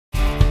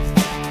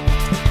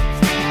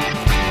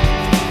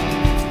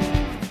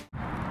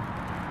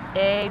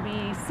A,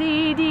 B,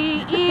 C,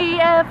 D, E,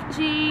 F,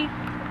 G.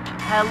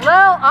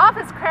 Hello,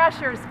 Office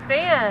Crashers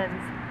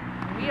fans.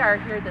 We are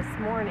here this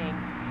morning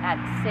at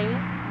St.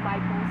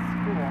 Michael's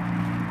School.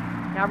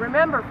 Now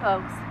remember,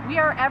 folks, we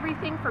are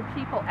everything for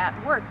people at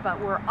work, but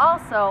we're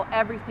also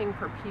everything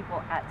for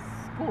people at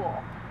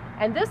school.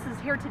 And this is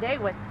here today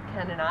with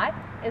Ken and I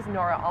is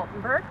Nora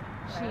Altenberg.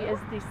 She is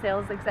the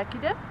sales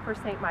executive for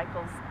St.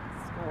 Michael's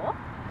School.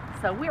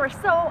 So we are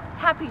so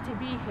happy to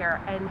be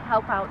here and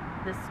help out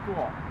this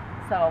school.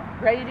 So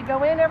ready to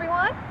go in,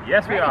 everyone?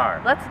 Yes, we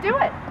are. Let's do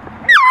it.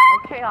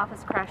 Okay,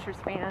 Office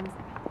Crashers fans,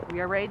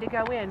 we are ready to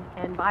go in.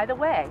 And by the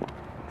way,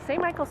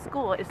 St. Michael's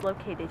School is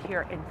located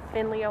here in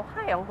Findlay,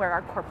 Ohio, where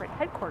our corporate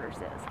headquarters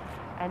is.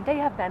 And they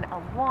have been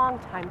a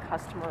long-time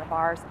customer of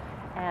ours,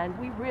 and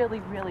we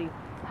really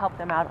help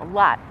them out a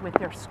lot with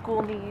their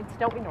school needs,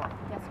 don't we, Nora?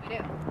 Yes, we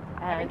do.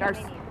 And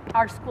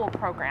our school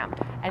program.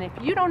 And if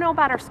you don't know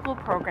about our school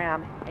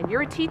program and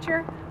you're a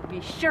teacher, be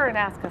sure and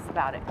ask us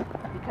about it,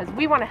 because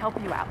we want to help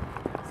you out.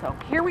 So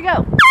here we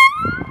go.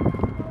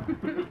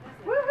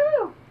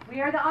 Woohoo! We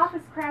are the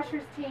Office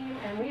Crashers team,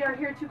 and we are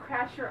here to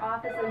crash your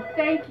office, and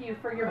thank you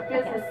for your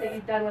business that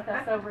you've done with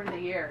us over the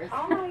years.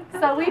 Oh my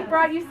goodness. So we've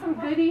brought you some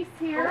goodies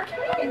here.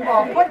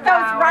 Well, put those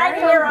right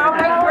here on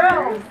my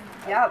room.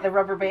 Yeah, the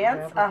rubber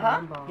bands.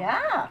 Rubber band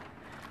yeah.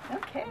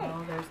 Okay.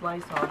 Oh, there's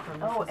Lysol from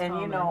Mrs. Oh, and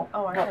you know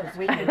Holman. what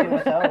we can do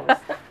with those.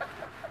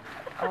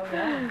 Oh,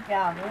 yeah.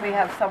 Yeah, we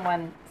have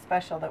someone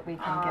special that we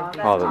can give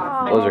these Oh,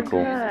 to. those are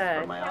cool.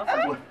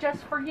 Good.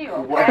 Just for you,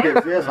 okay? What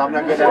is this? I'm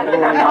not going to have blue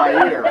in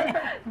my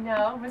ear.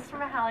 No, Mr.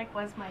 Mahalik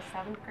was my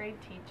 7th grade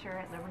teacher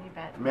at Liberty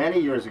Benton. Many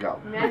years ago.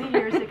 Many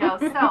years ago.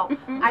 So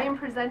I am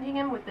presenting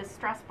him with this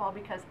stress ball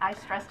because I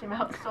stressed him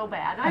out so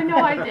bad. I know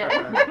I did.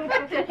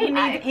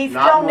 He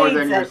Not still more needs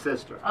than your it.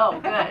 sister. Oh,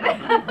 good.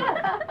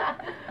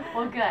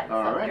 Well, good.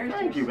 All So right. there's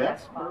Thank your you,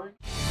 Beth. stress ball.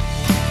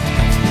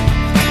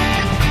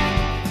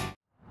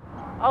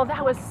 Oh,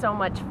 that was so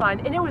much fun,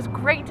 and it was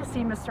great to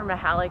see Mr.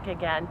 Mahalik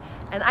again,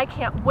 and I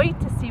can't wait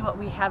to see what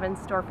we have in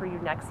store for you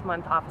next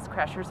month, Office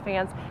Crashers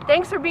fans.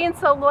 Thanks for being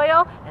so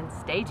loyal, and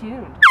stay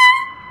tuned.